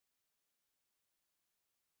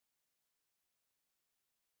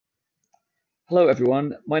Hello,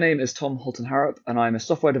 everyone. My name is Tom Holton Harrop, and I'm a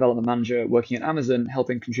software development manager working at Amazon,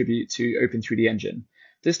 helping contribute to O3DE Engine.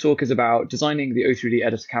 This talk is about designing the O3D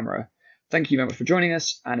editor camera. Thank you very much for joining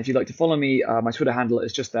us, and if you'd like to follow me, my Twitter handle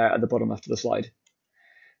is just there at the bottom left of the slide.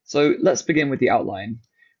 So let's begin with the outline.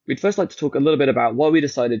 We'd first like to talk a little bit about why we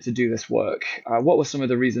decided to do this work. What were some of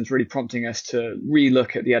the reasons really prompting us to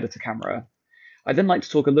re-look at the editor camera? I'd then like to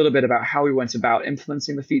talk a little bit about how we went about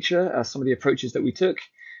implementing the feature, some of the approaches that we took,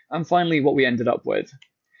 and finally what we ended up with.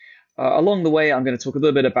 Along the way, I'm going to talk a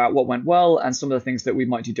little bit about what went well and some of the things that we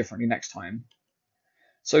might do differently next time.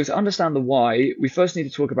 So to understand the why, we first need to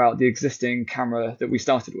talk about the existing camera that we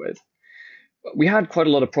started with. We had quite a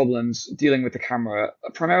lot of problems dealing with the camera.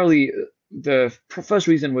 Primarily, the first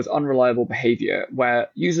reason was unreliable behavior, where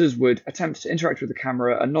users would attempt to interact with the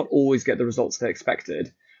camera and not always get the results they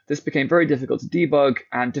expected. This became very difficult to debug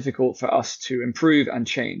and difficult for us to improve and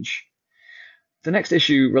change. The next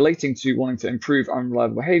issue relating to wanting to improve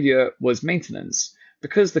unreliable behavior was maintenance.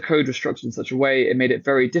 Because the code was structured in such a way, it made it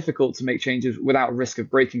very difficult to make changes without risk of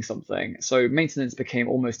breaking something, so maintenance became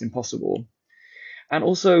almost impossible. And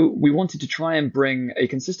also, we wanted to try and bring a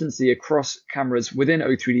consistency across cameras within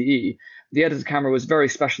O3DE. The editor camera was very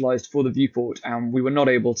specialized for the viewport, and we were not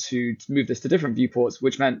able to move this to different viewports,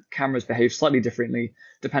 which meant cameras behave slightly differently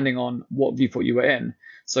depending on what viewport you were in.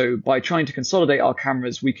 So by trying to consolidate our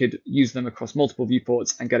cameras, we could use them across multiple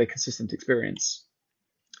viewports and get a consistent experience.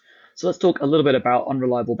 So let's talk a little bit about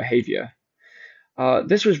unreliable behavior.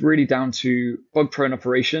 This was really down to bug-prone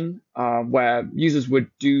operation, where users would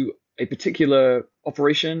do a particular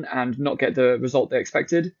operation and not get the result they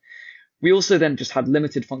expected. We also then just had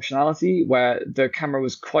limited functionality where the camera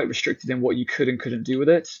was quite restricted in what you could and couldn't do with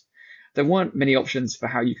it. There weren't many options for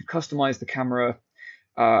how you could customize the camera,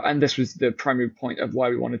 and this was the primary point of why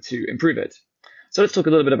we wanted to improve it. So let's talk a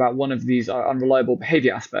little bit about one of these unreliable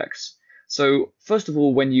behavior aspects. So first of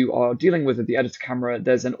all, when you are dealing with the editor camera,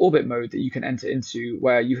 there's an orbit mode that you can enter into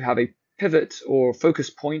where you have a pivot or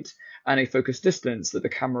focus point and a focus distance that the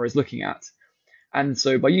camera is looking at. And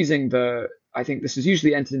so by using I think this is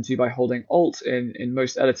usually entered into by holding Alt in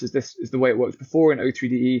most editors. This is the way it worked before in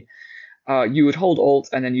O3DE. You would hold Alt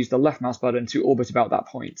and then use the left mouse button to orbit about that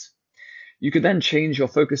point. You could then change your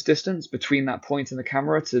focus distance between that point and the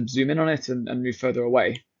camera to zoom in on it and move further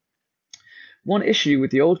away. One issue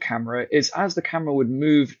with the old camera is as the camera would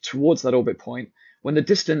move towards that orbit point, when the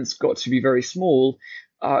distance got to be very small,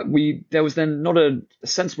 there was then not a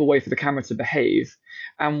sensible way for the camera to behave.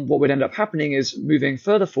 And what would end up happening is moving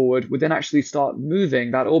further forward would then actually start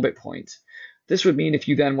moving that orbit point. This would mean if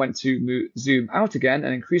you then went to zoom out again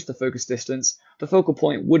and increase the focus distance, the focal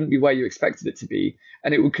point wouldn't be where you expected it to be,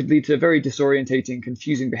 and it could lead to very disorientating,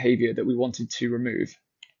 confusing behavior that we wanted to remove.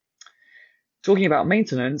 Talking about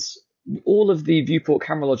maintenance, all of the viewport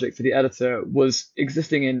camera logic for the editor was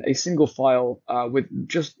existing in a single file with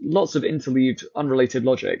just lots of interleaved unrelated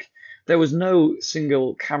logic. There was no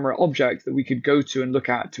single camera object that we could go to and look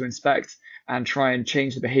at to inspect and try and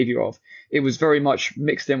change the behavior of. It was very much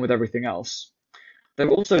mixed in with everything else. There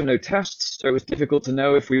were also no tests, so it was difficult to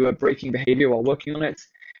know if we were breaking behavior while working on it.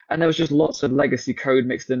 And there was just lots of legacy code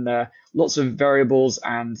mixed in there, lots of variables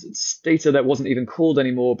and data that wasn't even called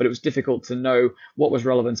anymore, but it was difficult to know what was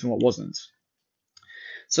relevant and what wasn't.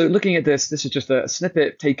 So looking at this is just a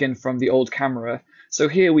snippet taken from the old camera. So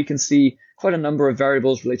here we can see quite a number of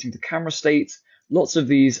variables relating to camera state. Lots of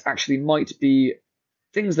these actually might be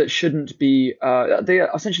things that shouldn't be, they are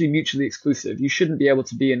essentially mutually exclusive. You shouldn't be able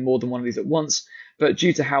to be in more than one of these at once, but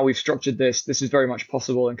due to how we've structured this is very much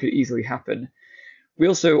possible and could easily happen. We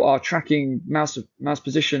also are tracking mouse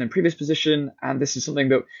position and previous position, and this is something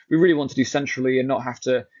that we really want to do centrally and not have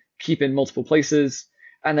to keep in multiple places.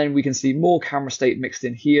 And then we can see more camera state mixed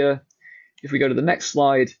in here. If we go to the next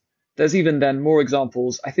slide, there's even then more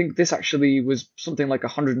examples. I think this actually was something like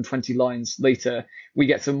 120 lines later. We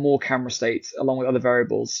get some more camera state along with other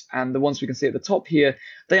variables, and the ones we can see at the top here,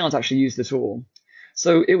 they aren't actually used at all.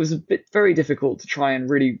 So it was very difficult to try and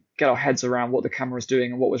really get our heads around what the camera was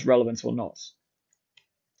doing and what was relevant or not.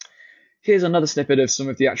 Here's another snippet of some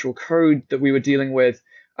of the actual code that we were dealing with.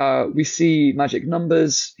 We see magic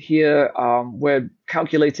numbers here. We're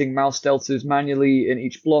calculating mouse deltas manually in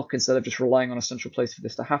each block instead of just relying on a central place for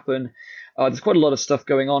this to happen. There's quite a lot of stuff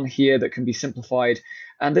going on here that can be simplified.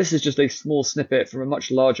 And this is just a small snippet from a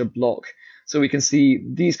much larger block. So we can see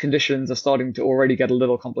these conditions are starting to already get a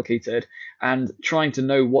little complicated, and trying to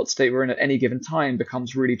know what state we're in at any given time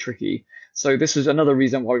becomes really tricky. So this is another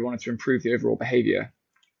reason why we wanted to improve the overall behavior.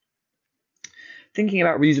 Thinking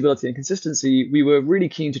about reusability and consistency, we were really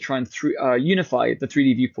keen to try and unify the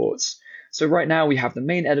 3D viewports. So right now we have the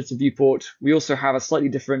main editor viewport. We also have a slightly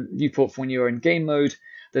different viewport for when you're in game mode.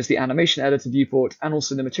 There's the animation editor viewport and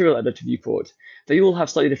also the material editor viewport. They all have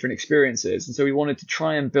slightly different experiences, and so we wanted to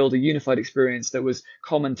try and build a unified experience that was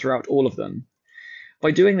common throughout all of them.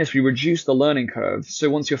 By doing this, we reduce the learning curve. So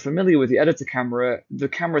once you're familiar with the editor camera, the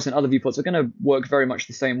cameras and other viewports are going to work very much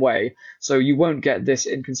the same way. So you won't get this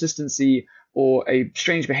inconsistency or a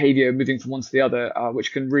strange behavior moving from one to the other,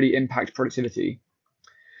 which can really impact productivity.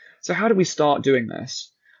 So how do we start doing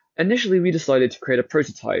this? Initially, we decided to create a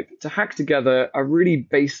prototype to hack together a really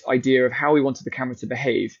base idea of how we wanted the camera to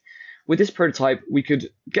behave. With this prototype, we could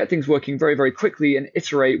get things working very, very quickly and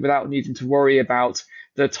iterate without needing to worry about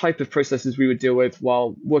the type of processes we would deal with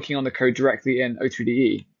while working on the code directly in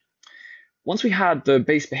O3DE. Once we had the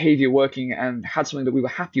base behavior working and had something that we were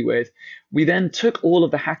happy with, we then took all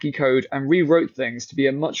of the hacky code and rewrote things to be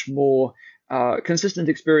a much more consistent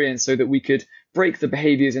experience so that we could break the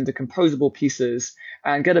behaviors into composable pieces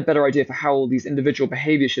and get a better idea for how all these individual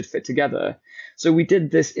behaviors should fit together. So we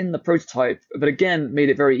did this in the prototype, but again, made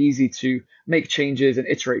it very easy to make changes and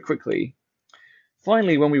iterate quickly.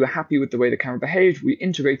 Finally, when we were happy with the way the camera behaved, we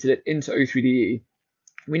integrated it into O3DE.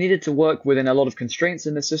 We needed to work within a lot of constraints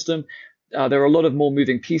in the system. There are a lot of more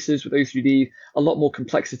moving pieces with O3D, a lot more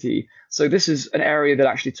complexity. So this is an area that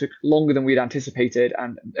actually took longer than we'd anticipated,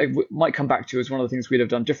 and it might come back to as one of the things we'd have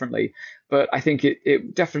done differently. But I think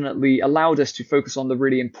it definitely allowed us to focus on the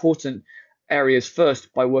really important areas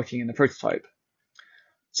first by working in the prototype.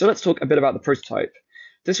 So let's talk a bit about the prototype.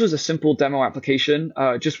 This was a simple demo application,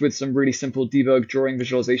 just with some really simple debug drawing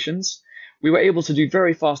visualizations. We were able to do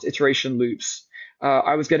very fast iteration loops.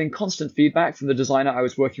 I was getting constant feedback from the designer I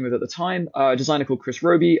was working with at the time, a designer called Chris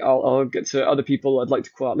Roby. I'll get to other people I'd like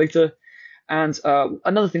to call out later. And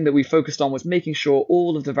another thing that we focused on was making sure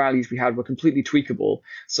all of the values we had were completely tweakable.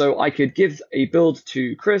 So I could give a build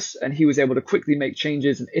to Chris, and he was able to quickly make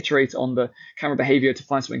changes and iterate on the camera behavior to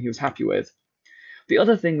find something he was happy with. The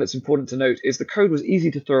other thing that's important to note is the code was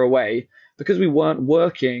easy to throw away. Because we weren't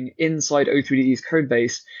working inside O3DE's code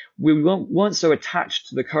base, we weren't so attached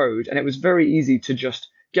to the code, and it was very easy to just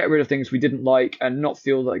get rid of things we didn't like and not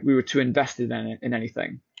feel like we were too invested in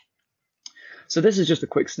anything. So this is just a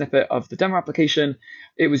quick snippet of the demo application.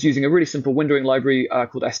 It was using a really simple windowing library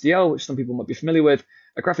called SDL, which some people might be familiar with,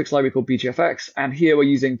 a graphics library called BGFX, and here we're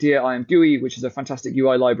using Dear I Am GUI, which is a fantastic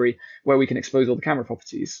UI library where we can expose all the camera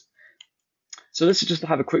properties. So this is just to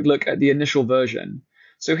have a quick look at the initial version.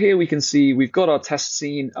 So here we can see we've got our test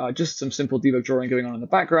scene, just some simple debug drawing going on in the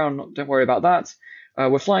background. Don't worry about that.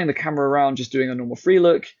 We're flying the camera around, just doing a normal free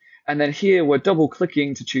look. And then here we're double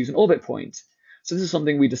clicking to choose an orbit point. So this is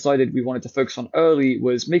something we decided we wanted to focus on early,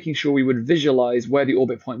 was making sure we would visualize where the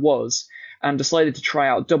orbit point was, and decided to try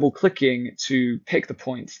out double clicking to pick the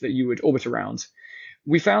point that you would orbit around.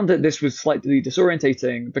 We found that this was slightly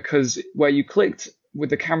disorientating because where you clicked with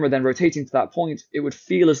the camera then rotating to that point, it would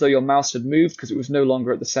feel as though your mouse had moved because it was no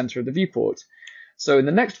longer at the center of the viewport. So in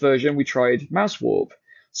the next version, we tried mouse warp.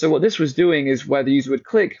 So what this was doing is where the user would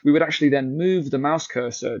click, we would actually then move the mouse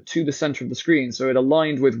cursor to the center of the screen so it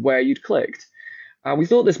aligned with where you'd clicked. We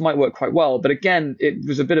thought this might work quite well, but again, it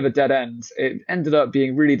was a bit of a dead end. It ended up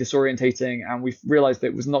being really disorientating, and we realized that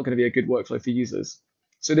it was not going to be a good workflow for users.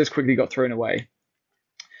 So this quickly got thrown away.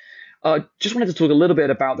 Just wanted to talk a little bit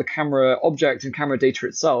about the camera object and camera data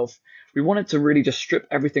itself. We wanted to really just strip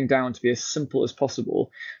everything down to be as simple as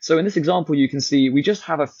possible. So in this example, you can see we just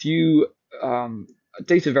have a few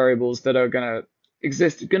data variables that are going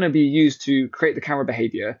to be used to create the camera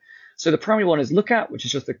behavior. So the primary one is look at, which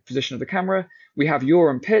is just the position of the camera. We have yaw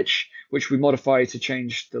and pitch, which we modify to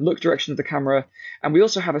change the look direction of the camera. And we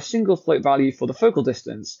also have a single float value for the focal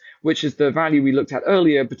distance, which is the value we looked at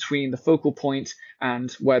earlier between the focal point and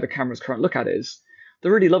where the camera's current look at is. The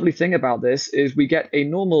really lovely thing about this is we get a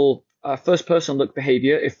normal first-person look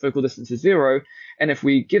behavior if focal distance is 0. And if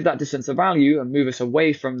we give that distance a value and move us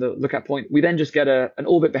away from the look at point, we then just get an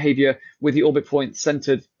orbit behavior with the orbit point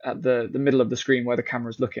centered at the middle of the screen where the camera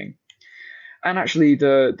is looking. And actually,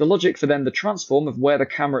 the logic for then the transform of where the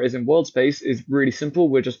camera is in world space is really simple.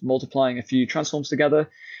 We're just multiplying a few transforms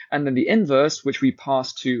together. And then the inverse, which we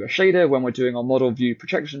pass to a shader when we're doing our model view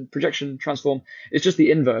projection transform, is just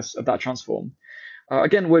the inverse of that transform.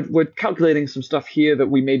 Again, we're calculating some stuff here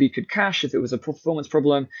that we maybe could cache if it was a performance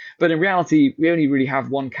problem. But in reality, we only really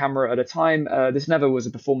have one camera at a time. This never was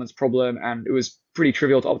a performance problem, and it was pretty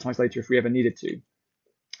trivial to optimize later if we ever needed to.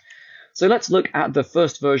 So let's look at the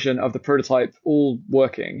first version of the prototype all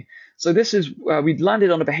working. So this is, we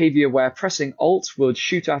landed on a behavior where pressing Alt would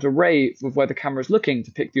shoot out a ray of where the camera is looking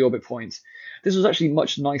to pick the orbit point. This was actually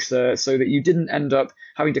much nicer so that you didn't end up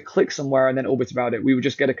having to click somewhere and then orbit about it. We would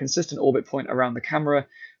just get a consistent orbit point around the camera.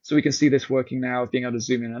 So we can see this working now, being able to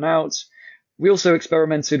zoom in and out. We also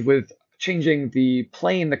experimented with changing the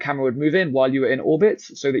plane the camera would move in while you were in orbit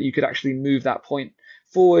so that you could actually move that point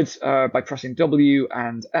forward by pressing W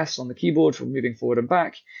and S on the keyboard for moving forward and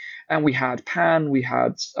back. And we had pan, we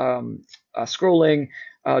had scrolling,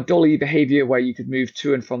 dolly behavior where you could move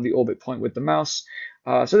to and from the orbit point with the mouse.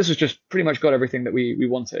 So this was just pretty much got everything that we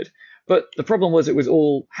wanted. But the problem was it was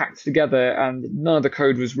all hacked together and none of the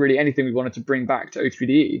code was really anything we wanted to bring back to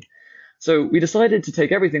O3DE. So we decided to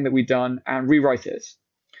take everything that we'd done and rewrite it.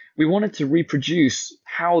 We wanted to reproduce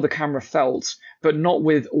how the camera felt, but not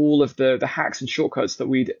with all of the hacks and shortcuts that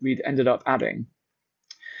we'd ended up adding.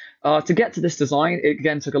 To get to this design, it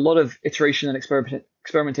again took a lot of iteration and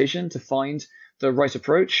experimentation to find the right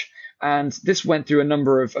approach, and this went through a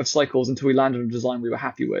number of cycles until we landed on a design we were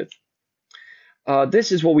happy with.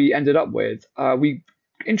 This is what we ended up with. We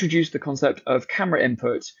introduced the concept of camera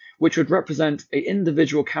input, which would represent an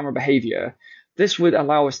individual camera behavior. This would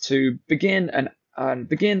allow us to begin and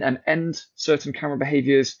end certain camera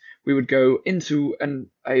behaviors. We would go into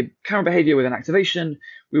a camera behavior with an activation.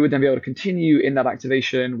 We would then be able to continue in that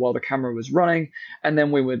activation while the camera was running. And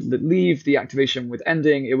then we would leave the activation with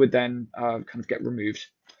ending. It would then kind of get removed.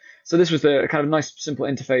 So this was a kind of nice, simple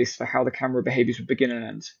interface for how the camera behaviors would begin and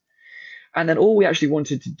end. And then all we actually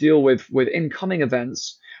wanted to deal with incoming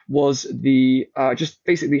events was the just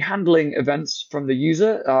basically handling events from the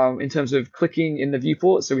user in terms of clicking in the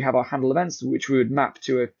viewport. So we have our handle events, which we would map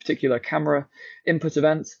to a particular camera input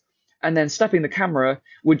event. And then stepping the camera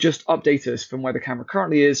would just update us from where the camera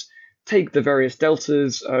currently is, take the various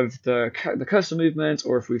deltas of the cursor movement,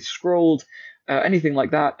 or if we've scrolled, anything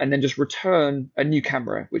like that, and then just return a new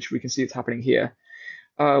camera, which we can see it's happening here.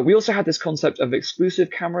 We also had this concept of exclusive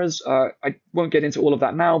cameras. I won't get into all of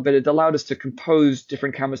that now, but it allowed us to compose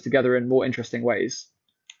different cameras together in more interesting ways.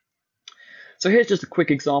 So here's just a quick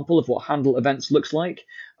example of what handle events looks like.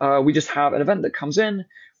 We just have an event that comes in.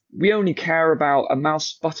 We only care about a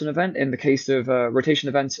mouse button event in the case of a rotation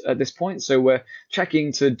event at this point. So we're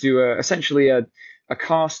checking to do essentially a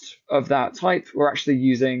cast of that type. We're actually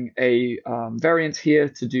using a variant here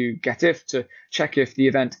to do getIf to check if the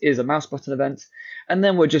event is a mouse button event. And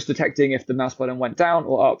then we're just detecting if the mouse button went down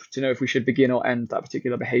or up to know if we should begin or end that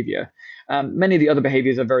particular behavior. Many of the other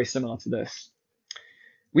behaviors are very similar to this.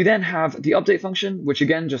 We then have the update function, which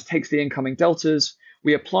again just takes the incoming deltas.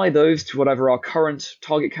 We apply those to whatever our current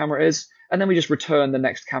target camera is, and then we just return the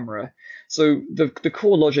next camera. So the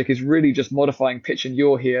core logic is really just modifying pitch and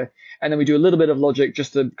yaw here, and then we do a little bit of logic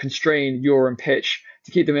just to constrain yaw and pitch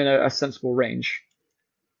to keep them in a sensible range.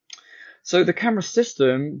 So the camera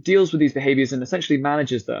system deals with these behaviors and essentially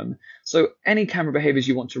manages them. So any camera behaviors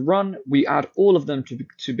you want to run, we add all of them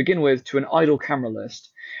to begin with to an idle camera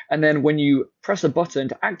list. And then when you press a button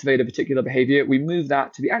to activate a particular behavior, we move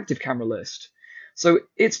that to the active camera list. So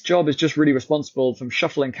its job is just really responsible from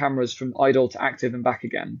shuffling cameras from idle to active and back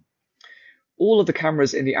again. All of the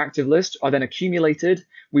cameras in the active list are then accumulated.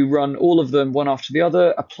 We run all of them one after the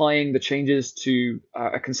other, applying the changes to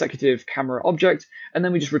a consecutive camera object, and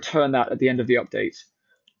then we just return that at the end of the update.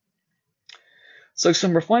 So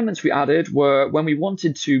some refinements we added were when we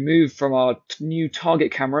wanted to move from our new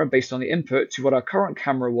target camera based on the input to what our current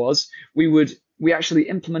camera was, we actually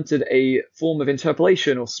implemented a form of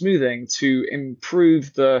interpolation or smoothing to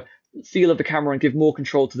improve the feel of the camera and give more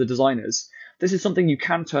control to the designers. This is something you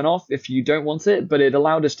can turn off if you don't want it, but it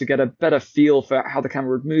allowed us to get a better feel for how the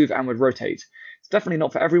camera would move and would rotate. It's definitely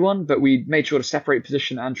not for everyone, but we made sure to separate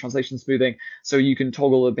position and translation smoothing so you can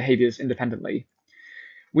toggle the behaviors independently.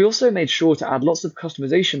 We also made sure to add lots of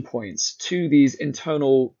customization points to these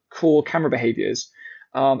internal core camera behaviors.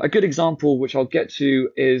 A good example, which I'll get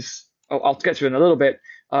to in a little bit,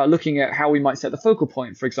 looking at how we might set the focal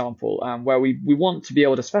point, for example, where we want to be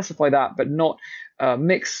able to specify that, but not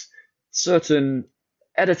mix certain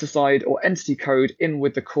editor side or entity code in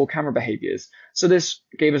with the core camera behaviors. So this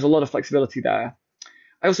gave us a lot of flexibility there.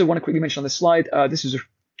 I also want to quickly mention on this slide, this is a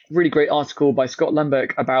really great article by Scott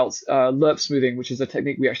Lembeck about lerp smoothing, which is a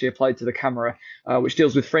technique we actually applied to the camera, which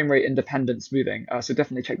deals with frame rate independent smoothing. So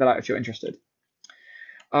definitely check that out if you're interested.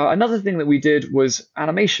 Another thing that we did was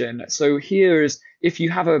animation. So here is if you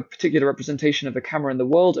have a particular representation of the camera in the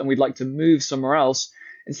world and we'd like to move somewhere else,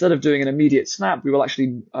 instead of doing an immediate snap, we will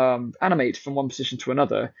actually animate from one position to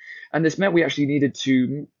another. And this meant we actually needed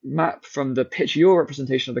to map from the pitch yaw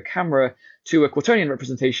representation of the camera to a quaternion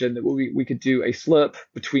representation that we could do a slurp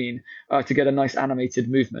between to get a nice animated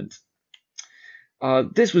movement.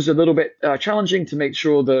 This was a little bit challenging to make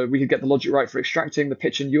sure that we could get the logic right for extracting the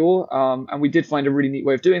pitch and yaw, and we did find a really neat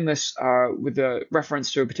way of doing this with a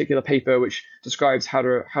reference to a particular paper which describes how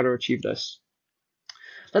to achieve this.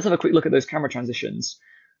 Let's have a quick look at those camera transitions.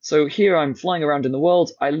 So here I'm flying around in the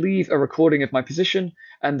world, I leave a recording of my position,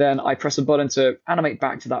 and then I press a button to animate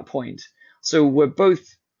back to that point. So we're both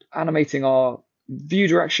animating our view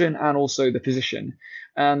direction and also the position.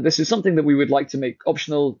 And this is something that we would like to make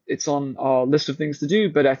optional. It's on our list of things to do,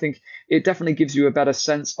 but I think it definitely gives you a better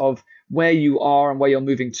sense of where you are and where you're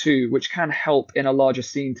moving to, which can help in a larger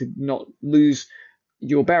scene to not lose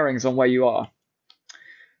your bearings on where you are.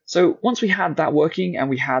 So once we had that working and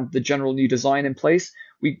we had the general new design in place,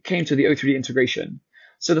 we came to the O3DE integration.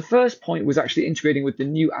 So the first point was actually integrating with the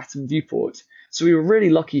new Atom viewport. So we were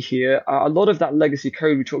really lucky here. A lot of that legacy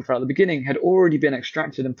code we talked about at the beginning had already been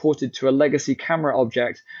extracted and ported to a legacy camera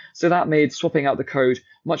object. So that made swapping out the code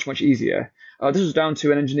much, much easier. This was down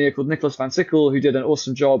to an engineer called Nicholas Van Sickle, who did an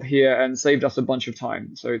awesome job here and saved us a bunch of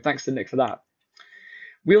time. So thanks to Nick for that.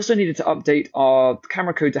 We also needed to update our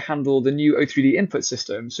camera code to handle the new O3DE input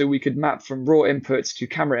system, so we could map from raw inputs to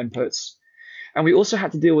camera inputs. And we also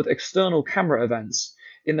had to deal with external camera events.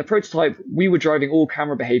 In the prototype, we were driving all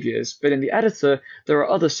camera behaviors, but in the editor, there are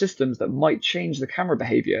other systems that might change the camera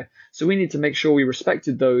behavior. So we need to make sure we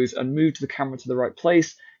respected those and moved the camera to the right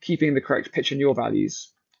place, keeping the correct pitch and yaw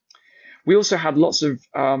values. We also had lots of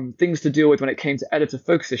things to deal with when it came to editor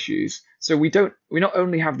focus issues. So we not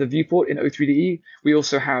only have the viewport in O3DE, we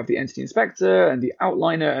also have the entity inspector and the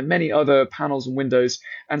outliner and many other panels and windows.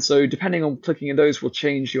 And so depending on clicking in those will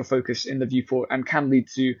change your focus in the viewport and can lead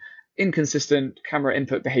to inconsistent camera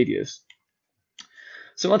input behaviors.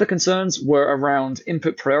 Some other concerns were around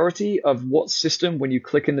input priority of what system, when you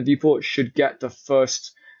click in the viewport, should get the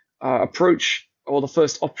first approach or the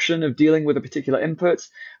first option of dealing with a particular input.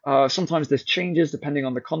 Sometimes this changes depending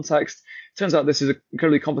on the context. Turns out this is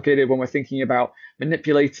incredibly complicated when we're thinking about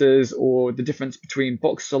manipulators or the difference between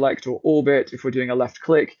box select or orbit if we're doing a left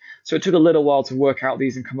click. So it took a little while to work out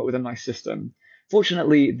these and come up with a nice system.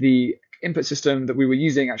 Fortunately, the input system that we were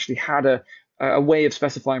using actually had a way of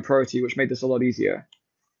specifying priority, which made this a lot easier.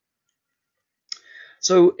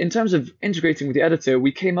 So in terms of integrating with the editor,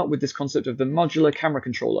 we came up with this concept of the modular camera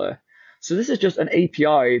controller. So this is just an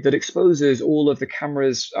API that exposes all of the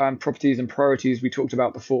camera's properties and priorities we talked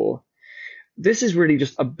about before. This is really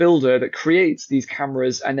just a builder that creates these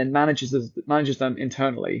cameras and then manages them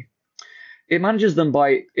internally. It manages them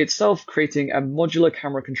by itself creating a modular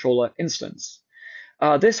camera controller instance.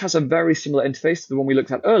 This has a very similar interface to the one we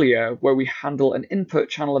looked at earlier, where we handle an input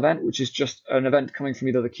channel event, which is just an event coming from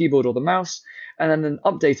either the keyboard or the mouse, and then an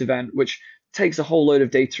update event, which takes a whole load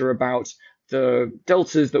of data about the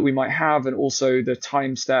deltas that we might have and also the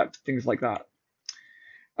time step, things like that.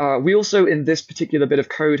 We also, in this particular bit of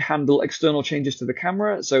code, handle external changes to the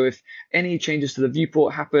camera. So if any changes to the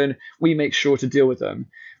viewport happen, we make sure to deal with them.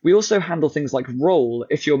 We also handle things like roll.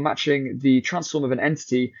 If you're matching the transform of an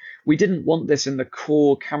entity, we didn't want this in the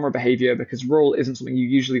core camera behavior because roll isn't something you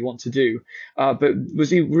usually want to do. But it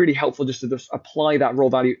was really helpful just to apply that roll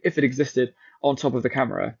value, if it existed, on top of the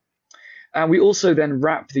camera. And we also then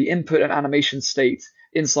wrap the input and animation state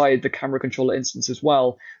inside the camera controller instance as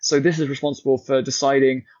well. So this is responsible for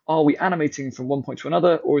deciding, are we animating from one point to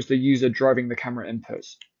another, or is the user driving the camera input?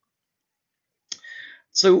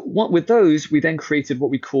 So with those, we then created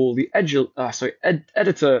what we call the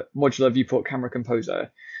editor modular viewport camera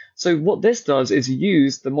composer. So what this does is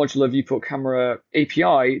use the modular viewport camera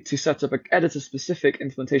API to set up an editor-specific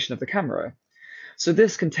implementation of the camera. So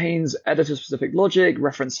this contains editor-specific logic,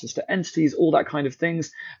 references to entities, all that kind of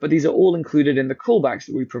things, but these are all included in the callbacks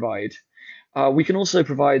that we provide. We can also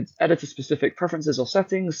provide editor-specific preferences or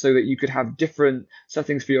settings so that you could have different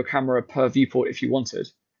settings for your camera per viewport if you wanted.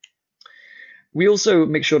 We also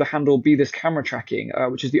make sure to handle be this camera tracking,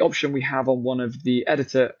 which is the option we have on one of the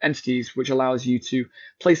editor entities, which allows you to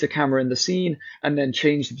place a camera in the scene and then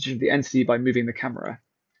change the position of the entity by moving the camera.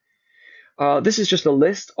 This is just a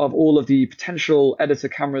list of all of the potential editor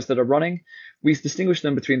cameras that are running. We distinguish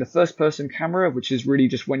them between the first-person camera, which is really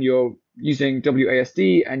just when you're using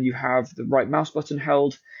WASD and you have the right mouse button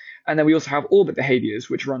held. And then we also have orbit behaviors,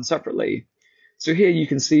 which run separately. So here you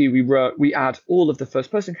can see we add all of the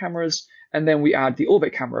first-person cameras, and then we add the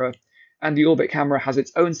orbit camera. And the orbit camera has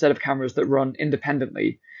its own set of cameras that run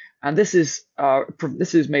independently. And this is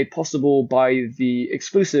made possible by the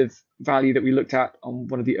exclusive value that we looked at on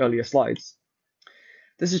one of the earlier slides.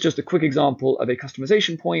 This is just a quick example of a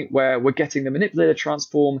customization point where we're getting the manipulator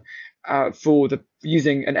transform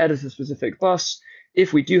using an editor-specific bus.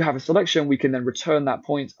 If we do have a selection, we can then return that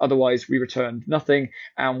point. Otherwise, we return nothing,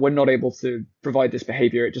 and we're not able to provide this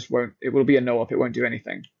behavior. It will be a no-op. It won't do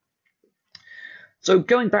anything. So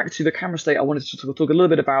going back to the camera state, I wanted to talk a little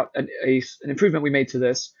bit about an improvement we made to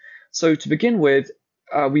this. So to begin with,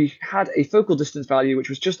 we had a focal distance value, which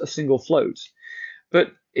was just a single float.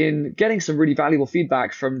 But in getting some really valuable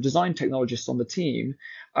feedback from design technologists on the team,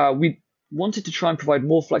 we wanted to try and provide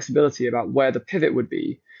more flexibility about where the pivot would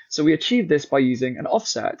be. So we achieved this by using an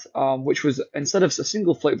offset, which was, instead of a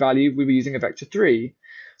single float value, we were using a vector 3.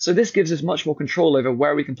 So this gives us much more control over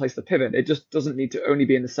where we can place the pivot. It just doesn't need to only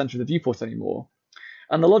be in the center of the viewport anymore.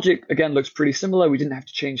 And the logic, again, looks pretty similar. We didn't have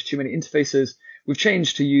to change too many interfaces. We've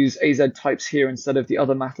changed to use AZ types here instead of the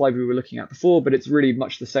other math library we were looking at before, but it's really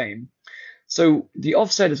much the same. So the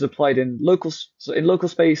offset is applied in local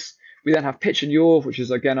space. We then have pitch and yaw, which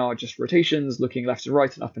is, again, are just rotations looking left to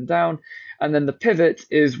right and up and down. And then the pivot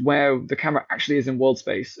is where the camera actually is in world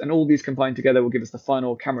space. And all these combined together will give us the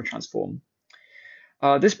final camera transform.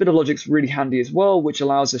 This bit of logic is really handy as well, which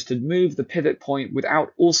allows us to move the pivot point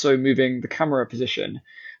without also moving the camera position.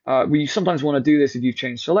 We sometimes want to do this if you've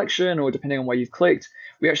changed selection or depending on where you've clicked.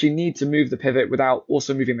 We actually need to move the pivot without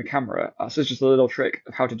also moving the camera. So it's just a little trick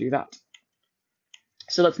of how to do that.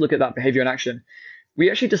 So let's look at that behavior in action. We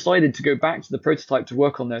actually decided to go back to the prototype to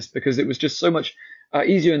work on this because it was just so much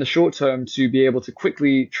easier in the short term to be able to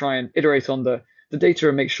quickly try and iterate on the data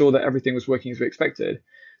and make sure that everything was working as we expected.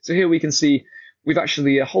 So here we can see we've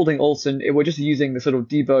actually holding Alt, and we're just using the sort of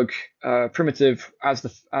debug primitive as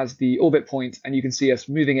the orbit point, and you can see us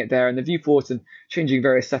moving it there in the viewport and changing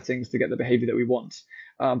various settings to get the behavior that we want.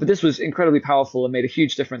 But this was incredibly powerful and made a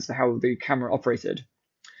huge difference to how the camera operated.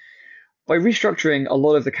 By restructuring a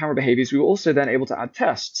lot of the camera behaviors, we were also then able to add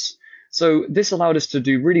tests. So this allowed us to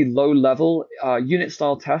do really low-level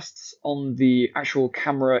unit-style tests on the actual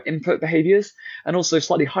camera input behaviors, and also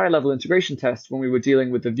slightly higher-level integration tests when we were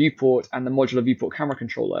dealing with the viewport and the modular viewport camera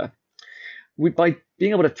controller. By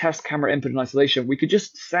being able to test camera input in isolation, we could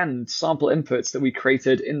just send sample inputs that we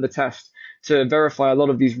created in the test to verify a lot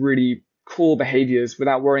of these really core behaviors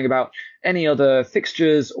without worrying about any other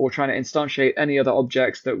fixtures or trying to instantiate any other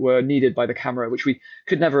objects that were needed by the camera, which we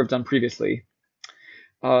could never have done previously.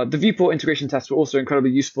 The viewport integration tests were also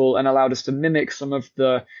incredibly useful and allowed us to mimic some of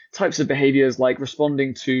the types of behaviors like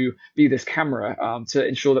responding to be this camera to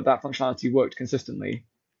ensure that that functionality worked consistently.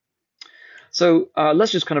 So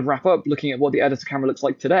let's just kind of wrap up looking at what the editor camera looks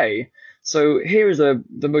like today. So here is the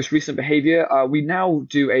most recent behavior. We now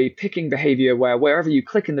do a picking behavior where wherever you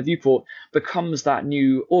click in the viewport becomes that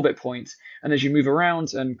new orbit point. And as you move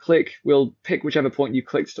around and click, we'll pick whichever point you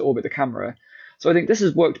clicked to orbit the camera. So I think this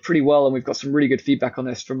has worked pretty well, and we've got some really good feedback on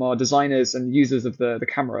this from our designers and users of the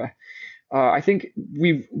camera. I think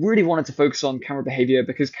we really wanted to focus on camera behavior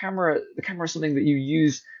because the camera is something that you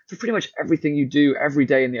use for pretty much everything you do every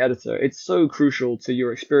day in the editor. It's so crucial to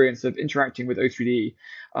your experience of interacting with O3DE.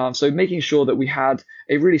 So making sure that we had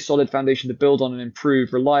a really solid foundation to build on and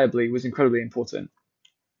improve reliably was incredibly important.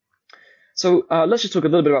 So let's just talk a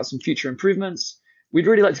little bit about some future improvements. We'd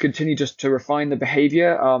really like to continue just to refine the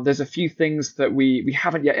behavior. There's a few things that we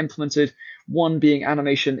haven't yet implemented, one being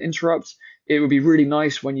animation interrupt. It would be really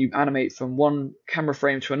nice when you animate from one camera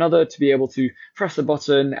frame to another to be able to press a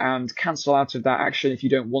button and cancel out of that action if you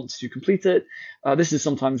don't want to complete it. This is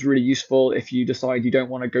sometimes really useful if you decide you don't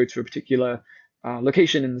want to go to a particular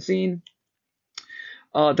location in the scene.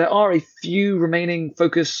 There are a few remaining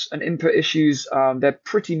focus and input issues. They're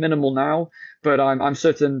pretty minimal now, but I'm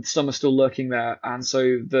certain some are still lurking there. And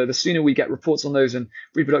so the sooner we get reports on those and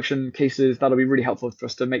reproduction cases, that'll be really helpful for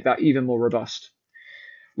us to make that even more robust.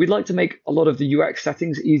 We'd like to make a lot of the UX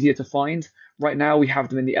settings easier to find. Right now we have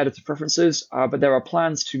them in the editor preferences, but there are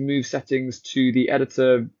plans to move settings to the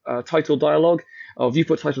editor title dialog, or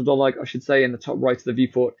viewport title dialog, I should say, in the top right of the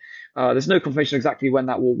viewport. There's no confirmation exactly when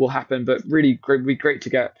that will happen, but really would be great to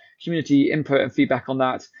get community input and feedback on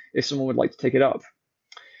that if someone would like to take it up.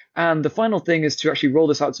 And the final thing is to actually roll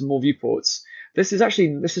this out to more viewports. This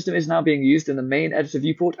system is now being used in the main editor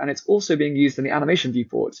viewport, and it's also being used in the animation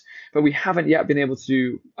viewport, but we haven't yet been able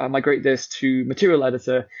to migrate this to material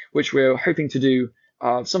editor, which we're hoping to do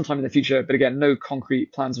sometime in the future, but again, no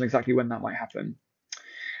concrete plans on exactly when that might happen.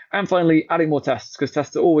 And finally, adding more tests, because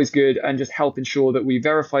tests are always good and just help ensure that we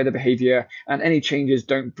verify the behavior and any changes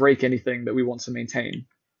don't break anything that we want to maintain.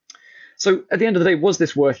 So at the end of the day, was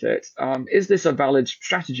this worth it? Is this a valid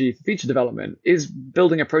strategy for feature development? Is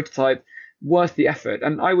building a prototype worth the effort?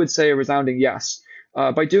 And I would say a resounding yes.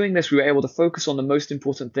 By doing this, we were able to focus on the most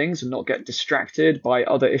important things and not get distracted by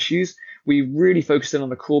other issues. We really focused in on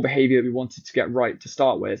the core behavior that we wanted to get right to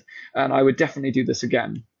start with, and I would definitely do this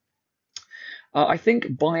again. I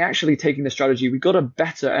think by actually taking the strategy, we got a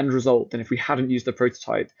better end result than if we hadn't used the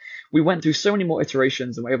prototype. We went through so many more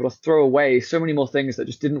iterations and were able to throw away so many more things that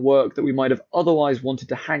just didn't work that we might have otherwise wanted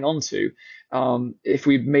to hang on to if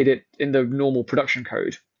we'd made it in the normal production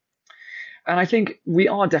code. And I think we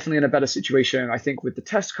are definitely in a better situation, I think, with the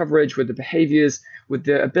test coverage, with the behaviors, with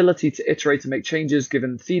the ability to iterate and make changes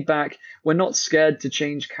given feedback. We're not scared to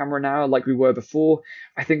change camera now like we were before.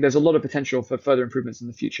 I think there's a lot of potential for further improvements in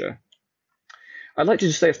the future. I'd like to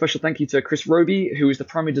just say a special thank you to Chris Roby, who is the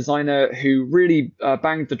primary designer who really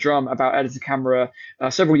banged the drum about editor camera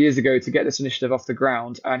several years ago to get this initiative off the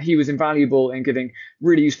ground. And he was invaluable in giving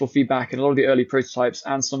really useful feedback in a lot of the early prototypes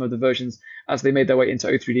and some of the versions as they made their way into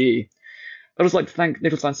O3DE. I'd also like to thank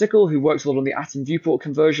Nicholas Van Sickle, who works a lot on the atom viewport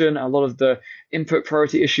conversion. A lot of the input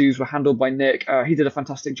priority issues were handled by Nick. He did a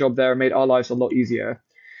fantastic job there and made our lives a lot easier.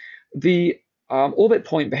 The orbit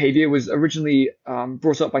point behavior was originally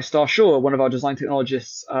brought up by Star Shaw, one of our design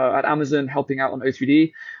technologists at Amazon, helping out on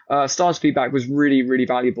O3DE. Star's feedback was really, really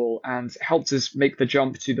valuable and helped us make the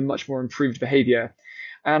jump to the much more improved behavior.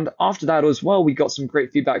 And after that as well, we got some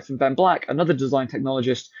great feedback from Ben Black, another design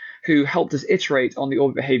technologist, who helped us iterate on the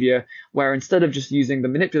orbit behavior, where instead of just using the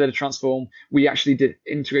manipulator transform, we actually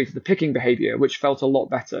integrated the picking behavior, which felt a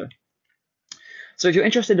lot better. So if you're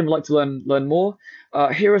interested and would like to learn more,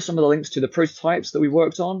 here are some of the links to the prototypes that we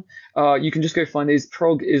worked on. You can just go find these.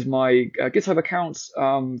 Prog is my GitHub account,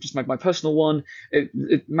 just my personal one.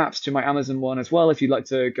 It maps to my Amazon one as well if you'd like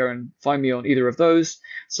to go and find me on either of those.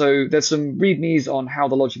 So there's some readmes on how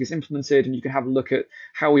the logic is implemented, and you can have a look at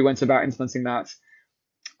how we went about implementing that.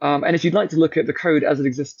 And if you'd like to look at the code as it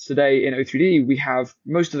exists today in O3DE, we have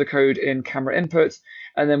most of the code in camera input,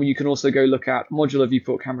 and then you can also go look at modular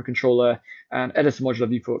viewport camera controller and editor modular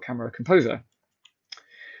viewport camera composer.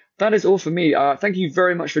 That is all for me. Thank you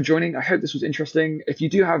very much for joining. I hope this was interesting. If you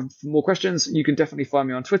do have more questions, you can definitely find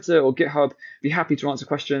me on Twitter or GitHub. Be happy to answer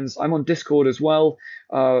questions. I'm on Discord as well.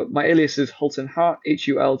 My alias is HultonHa,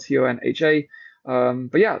 Hultonha.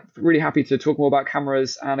 But yeah, really happy to talk more about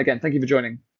cameras. And again, thank you for joining.